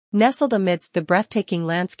Nestled amidst the breathtaking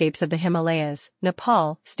landscapes of the Himalayas,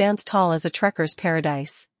 Nepal stands tall as a trekker's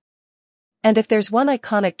paradise. And if there's one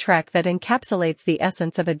iconic trek that encapsulates the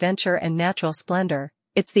essence of adventure and natural splendor,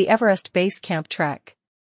 it's the Everest Base Camp Trek.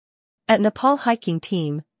 At Nepal Hiking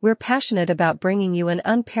Team, we're passionate about bringing you an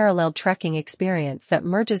unparalleled trekking experience that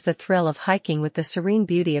merges the thrill of hiking with the serene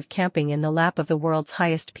beauty of camping in the lap of the world's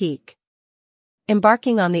highest peak.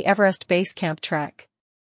 Embarking on the Everest Base Camp Trek.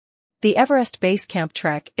 The Everest Base Camp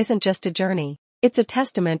Trek isn't just a journey, it's a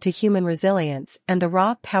testament to human resilience and the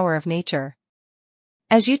raw power of nature.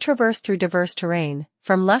 As you traverse through diverse terrain,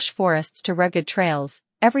 from lush forests to rugged trails,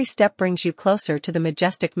 every step brings you closer to the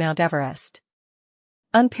majestic Mount Everest.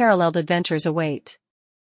 Unparalleled adventures await.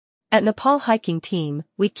 At Nepal Hiking Team,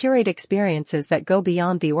 we curate experiences that go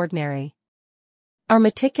beyond the ordinary. Our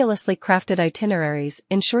meticulously crafted itineraries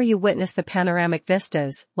ensure you witness the panoramic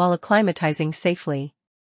vistas while acclimatizing safely.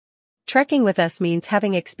 Trekking with us means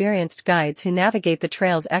having experienced guides who navigate the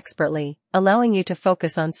trails expertly, allowing you to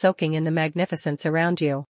focus on soaking in the magnificence around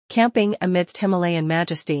you. Camping amidst Himalayan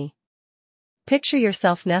majesty. Picture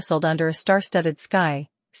yourself nestled under a star-studded sky,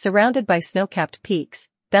 surrounded by snow-capped peaks.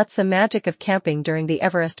 That's the magic of camping during the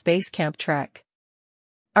Everest Base Camp Trek.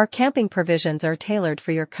 Our camping provisions are tailored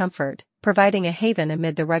for your comfort, providing a haven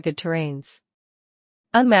amid the rugged terrains.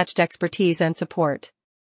 Unmatched expertise and support.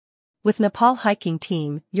 With Nepal Hiking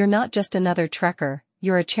Team, you're not just another trekker,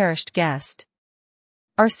 you're a cherished guest.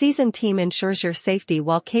 Our seasoned team ensures your safety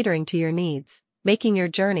while catering to your needs, making your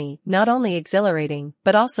journey not only exhilarating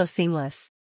but also seamless.